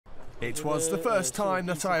It was the first time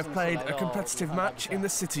that I have played a competitive match in the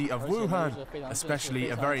city of Wuhan, especially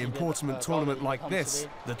a very important tournament like this,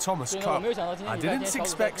 the Thomas Cup. I didn't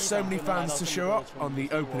expect so many fans to show up on the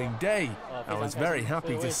opening day. I was very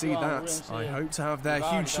happy to see that. I hope to have their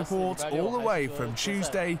huge support all the way from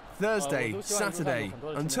Tuesday, Thursday, Saturday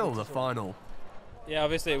until the final. Yeah,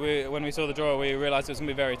 obviously when we saw the draw we realised it was going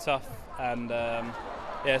to be very tough, and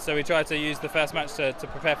yeah, so we tried to use the first match to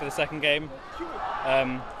prepare for the second game.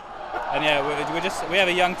 And yeah, we have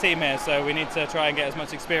a young team here, so we need to try and get as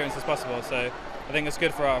much experience as possible. So I think it's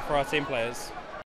good for our team players.